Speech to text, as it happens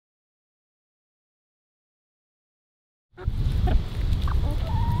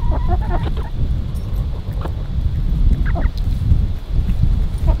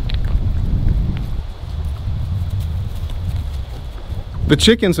The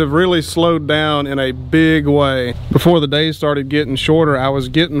chickens have really slowed down in a big way. Before the days started getting shorter, I was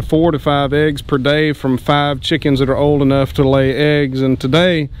getting 4 to 5 eggs per day from 5 chickens that are old enough to lay eggs, and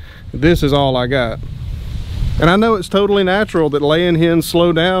today this is all I got. And I know it's totally natural that laying hens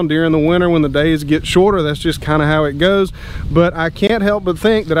slow down during the winter when the days get shorter. That's just kind of how it goes. But I can't help but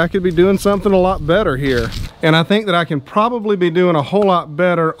think that I could be doing something a lot better here. And I think that I can probably be doing a whole lot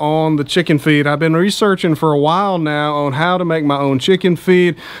better on the chicken feed. I've been researching for a while now on how to make my own chicken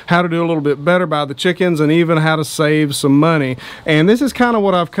feed, how to do a little bit better by the chickens, and even how to save some money. And this is kind of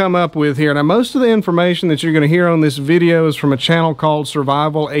what I've come up with here. Now, most of the information that you're going to hear on this video is from a channel called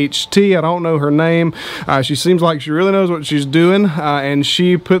Survival HT. I don't know her name. She seems like she really knows what she's doing, and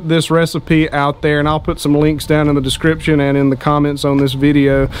she put this recipe out there, and I'll put some links down in the description and in the comments on this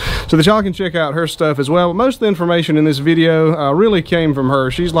video so that y'all can check out her stuff as well. But most of the information in this video really came from her.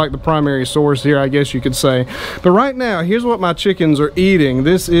 She's like the primary source here, I guess you could say. But right now, here's what my chickens are eating.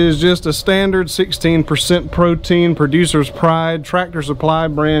 This is just a standard 16% protein Producer's Pride Tractor Supply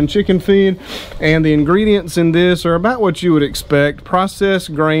brand chicken feed, and the ingredients in this are about what you would expect: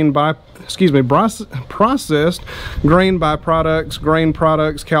 processed grain processed grain byproducts, grain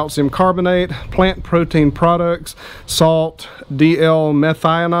products, calcium carbonate, plant protein products, salt,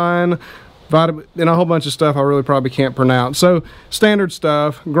 DL-methionine, vitamin, and a whole bunch of stuff I really probably can't pronounce. So standard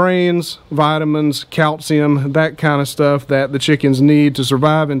stuff: grains, vitamins, calcium, that kind of stuff that the chickens need to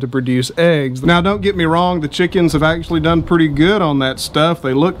survive and to produce eggs. Now, don't get me wrong, the chickens have actually done pretty good on that stuff.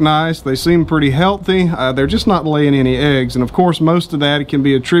 They look nice, they seem pretty healthy. They're just not laying any eggs, and of course most of that can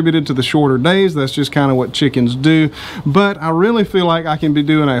be attributed to the shorter days. That's just kind of what chickens do. But I really feel like I can be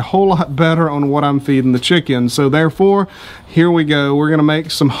doing a whole lot better on what I'm feeding the chickens. So therefore, here we go. We're gonna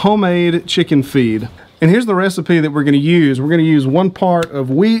make some homemade chicken feed. And here's the recipe that we're going to use. We're going to use 1 part of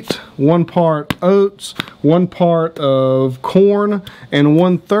wheat, 1 part oats, 1 part of corn, and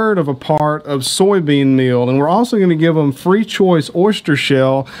 1/3 of a part of soybean meal. And we're also going to give them free choice oyster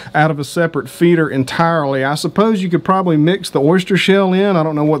shell out of a separate feeder entirely. I suppose you could probably mix the oyster shell in. I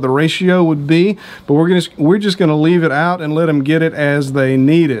don't know what the ratio would be, but we're just going to leave it out and let them get it as they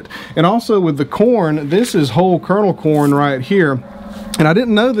need it. And also with the corn, this is whole kernel corn right here. And I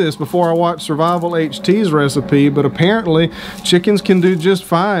didn't know this before I watched Survival HT's recipe, but apparently chickens can do just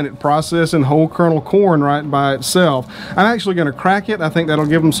fine at processing whole kernel corn right by itself. I'm actually going to crack it. I think that'll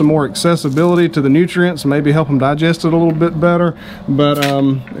give them some more accessibility to the nutrients, maybe help them digest it a little bit better. But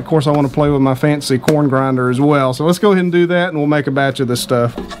of course I want to play with my fancy corn grinder as well. So let's go ahead and do that, and we'll make a batch of this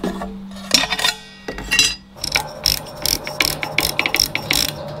stuff.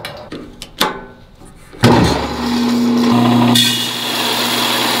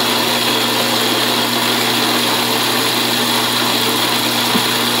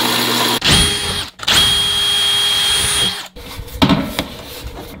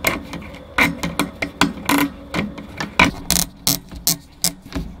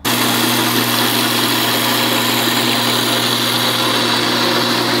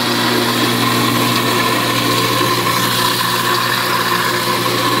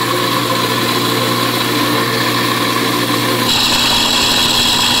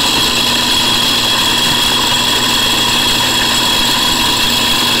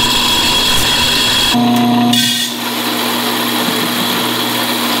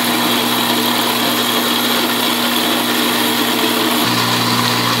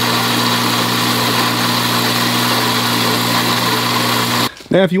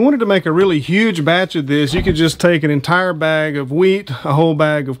 Now, if you wanted to make a really huge batch of this, you could just take an entire bag of wheat, a whole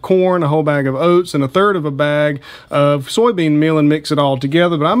bag of corn, a whole bag of oats, and 1/3 of a bag of soybean meal and mix it all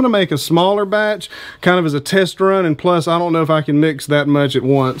together. But I'm going to make a smaller batch kind of as a test run, and plus I don't know if I can mix that much at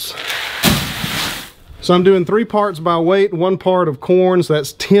once. So I'm doing 3 parts by weight, 1 part of corn, so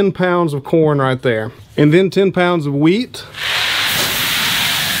that's 10 pounds of corn right there. And then 10 pounds of wheat,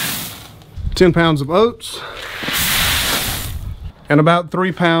 10 pounds of oats, and about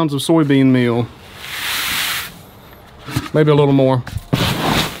 3 pounds of soybean meal. Maybe a little more.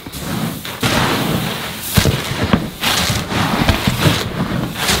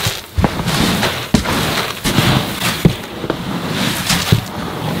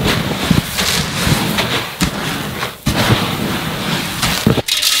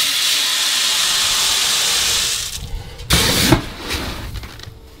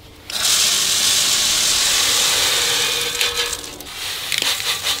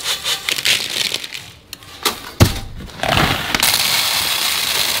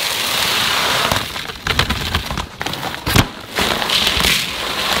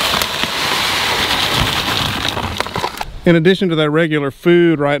 In addition to that regular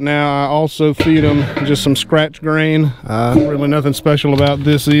food right now, I also feed them just some scratch grain. Really nothing special about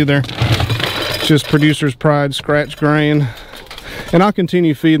this either. It's just Producer's Pride scratch grain. And I'll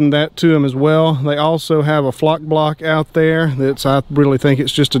continue feeding that to them as well. They also have a flock block out there that's, I really think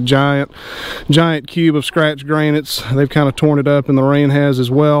it's just a giant cube of scratch grain. They've kind of torn it up, and the rain has as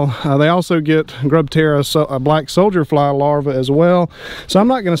well. They also get Grubterra, a black soldier fly larva as well. So I'm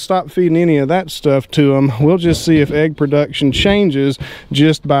not going to stop feeding any of that stuff to them. We'll just see if egg production changes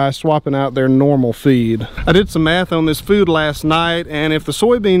just by swapping out their normal feed. I did some math on this food last night, and if the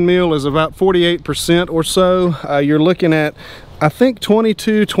soybean meal is about 48% or so, you're looking at, I think,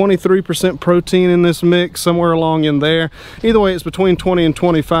 22-23% protein in this mix, somewhere along in there. Either way, it's between 20 and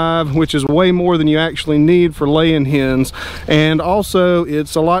 25, which is way more than you actually need for laying hens. And also,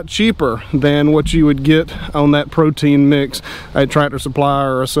 it's a lot cheaper than what you would get on that protein mix at Tractor Supply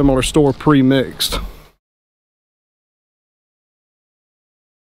or a similar store pre-mixed.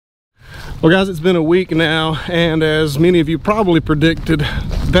 Well guys, it's been a week now, and as many of you probably predicted,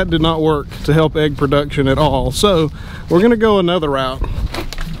 that did not work to help egg production at all. So we're gonna go another route.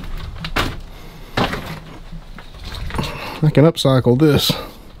 I can upcycle this.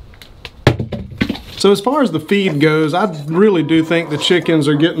 So as far as the feed goes, I really do think the chickens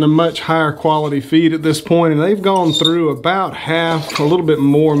are getting a much higher quality feed at this point, and they've gone through about half, a little bit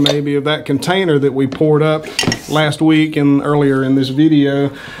more maybe, of that container that we poured up last week and earlier in this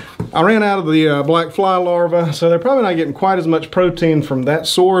video. I ran out of the black fly larva, so they're probably not getting quite as much protein from that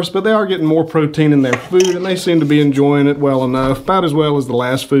source, but they are getting more protein in their food, and they seem to be enjoying it well enough, about as well as the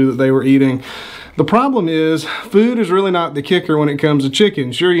last food that they were eating. The problem is, food is really not the kicker when it comes to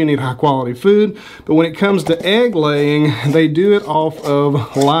chicken. Sure, you need high quality food, but when it comes to egg laying, they do it off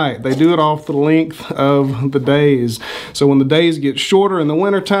of light. They do it off the length of the days. So when the days get shorter in the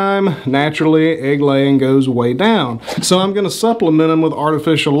wintertime, naturally egg laying goes way down. So I'm gonna supplement them with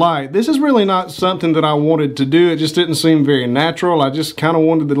artificial light. This is really not something that I wanted to do. It just didn't seem very natural. I just kind of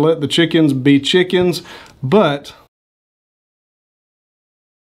wanted to let the chickens be chickens, but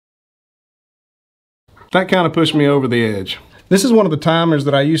that kind of pushed me over the edge. This is one of the timers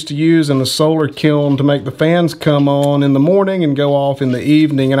that I used to use in the solar kiln to make the fans come on in the morning and go off in the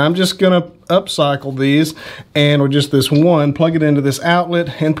evening. And I'm just gonna upcycle these, and with just this one, plug it into this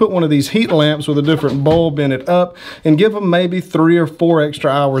outlet and put one of these heat lamps with a different bulb in it up and give them maybe 3 or 4 extra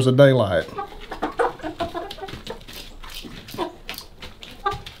hours of daylight.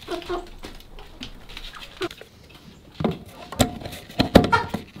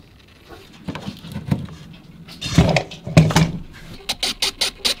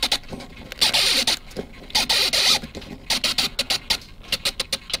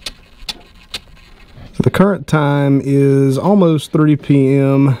 The current time is almost 3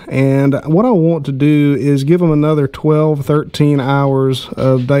 p.m. and what I want to do is give them another 12-13 hours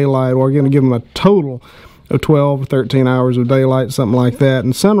of daylight. We're going to give them a total of 12-13 hours of daylight, something like that.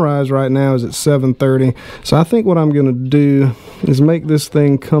 And sunrise right now is at 7:30. So I think what I'm going to do is make this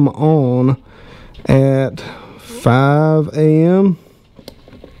thing come on at 5 a.m.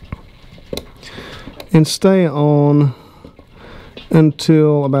 and stay on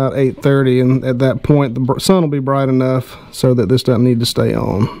until about 8:30, and at that point the sun will be bright enough so that this doesn't need to stay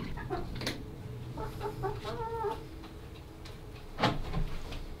on.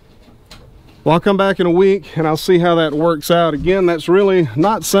 Well, I'll come back in a week and I'll see how that works out. Again, that's really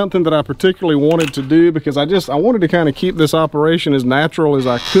not something that I particularly wanted to do because I wanted to kind of keep this operation as natural as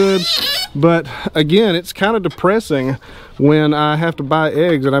I could. But again, it's kind of depressing when I have to buy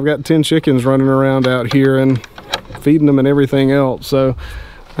eggs and I've got 10 chickens running around out here and feeding them and everything else. So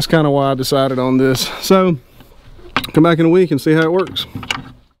that's kind of why I decided on this. So come back in a week and see how it works.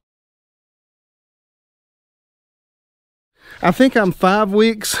 I think I'm 5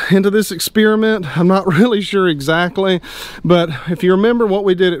 weeks into this experiment. I'm not really sure exactly, but if you remember, what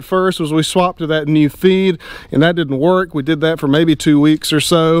we did at first was we swapped to that new feed, and that didn't work. We did that for maybe 2 weeks or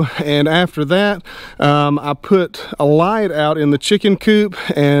so, and after that, I put a light out in the chicken coop,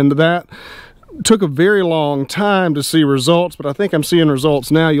 and that took a very long time to see results, but I think I'm seeing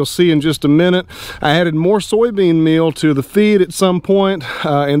results now. You'll see in just a minute. I added more soybean meal to the feed at some point,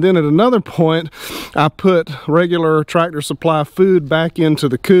 and then at another point I put regular Tractor Supply food back into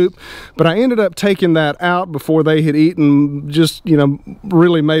the coop, but I ended up taking that out before they had eaten just, you know,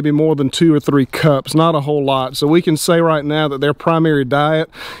 really maybe more than 2 or 3 cups, not a whole lot. So we can say right now that their primary diet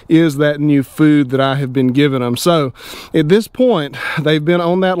is that new food that I have been giving them. So at this point, they've been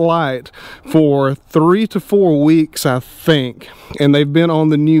on that light for 3 to 4 weeks, I think, and they've been on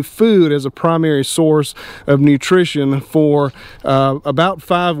the new food as a primary source of nutrition for about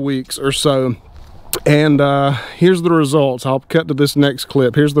 5 weeks or so. And here's the results. I'll cut to this next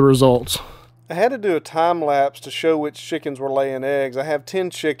clip. Here's the results. I had to do a time lapse to show which chickens were laying eggs. I have 10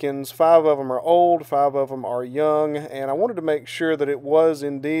 chickens, 5 of them are old, 5 of them are young, and I wanted to make sure that it was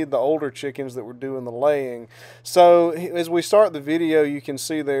indeed the older chickens that were doing the laying. So as we start the video, you can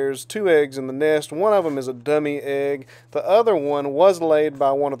see there's 2 eggs in the nest. One of them is a dummy egg. The other one was laid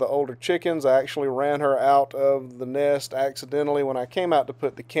by one of the older chickens. I actually ran her out of the nest accidentally when I came out to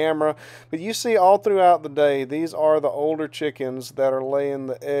put the camera. But you see all throughout the day, these are the older chickens that are laying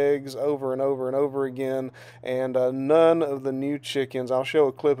the eggs over and over and over again, and none of the new chickens, I'll show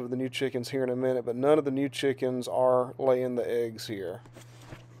a clip of the new chickens here in a minute, but none of the new chickens are laying the eggs here.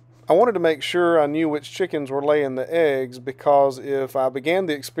 I wanted to make sure I knew which chickens were laying the eggs, because if I began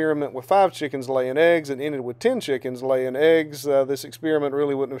the experiment with 5 chickens laying eggs and ended with 10 chickens laying eggs, this experiment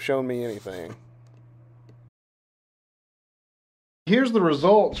really wouldn't have shown me anything. Here's the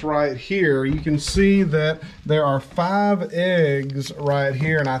results right here. You can see that there are 5 eggs right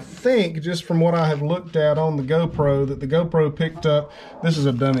here, and I think just from what I have looked at on the GoPro that the GoPro picked up, this is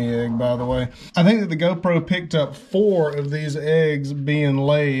a dummy egg by the way, I think that the GoPro picked up 4 of these eggs being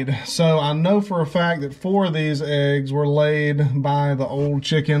laid. So I know for a fact that 4 of these eggs were laid by the old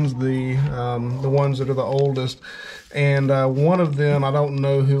chickens, the ones that are the oldest. And one of them, I don't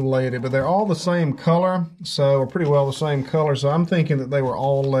know who laid it, but they're all the same color, or pretty well the same color, so I'm thinking that they were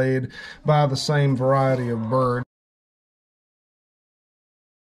all laid by the same variety of bird.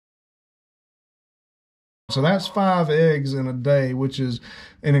 So that's 5 eggs in a day, which is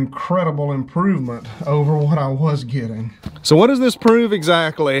an incredible improvement over what I was getting. So what does this prove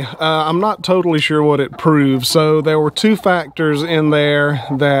exactly? I'm not totally sure what it proves. So there were 2 factors in there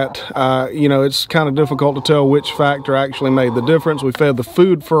that, you know, it's kind of difficult to tell which factor actually made the difference. We fed the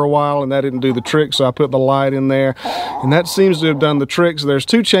food for a while and that didn't do the trick, so I put the light in there, and that seems to have done the trick. So there's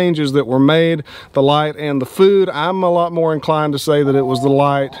 2 changes that were made, the light and the food. I'm a lot more inclined to say that it was the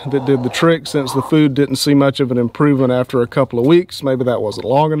light that did the trick, since the food didn't see much of an improvement after a couple of weeks. Maybe that wasn't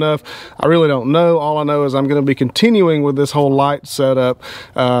long enough. I really don't know. All I know is I'm going to be continuing with this whole light setup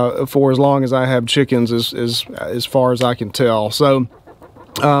for as long as I have chickens, as far as I can tell. So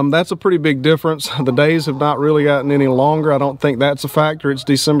that's a pretty big difference. The days have not really gotten any longer. I don't think that's a factor. It's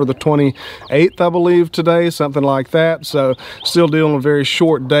December the 28th, I believe, today, something like that. So still dealing with very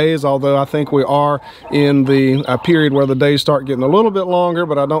short days, although I think we are in the period where the days start getting a little bit longer,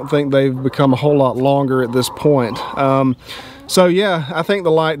 but I don't think they've become a whole lot longer at this point. So yeah, I think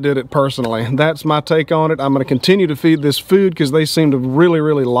the light did it personally. That's my take on it. I'm going to continue to feed this food because they seem to really,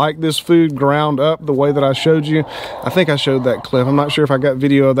 really like this food ground up the way that I showed you. I think I showed that clip. I'm not sure if I got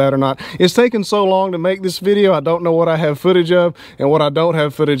video of that or not. It's taken so long to make this video. I don't know what I have footage of and what I don't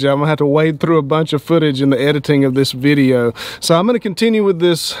have footage of. I'm going to have to wade through a bunch of footage in the editing of this video. So I'm going to continue with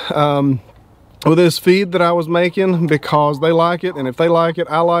this feed that I was making because they like it, and if they like it,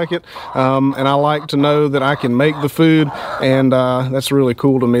 I like it, and I like to know that I can make the food, and that's really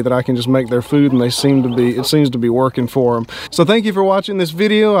cool to me that I can just make their food and it seems to be working for them. So thank you for watching this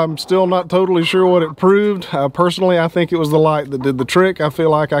video. I'm still not totally sure what it proved. Personally, I think it was the light that did the trick. I feel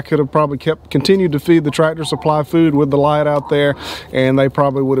like I could have probably continued to feed the Tractor Supply food with the light out there, and they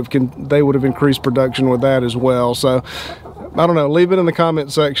probably would have increased production with that as well. So I don't know, leave it in the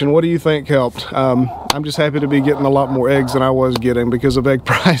comment section. What do you think helped? I'm just happy to be getting a lot more eggs than I was getting because of egg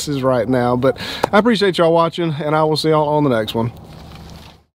prices right now. But I appreciate y'all watching, and I will see y'all on the next one.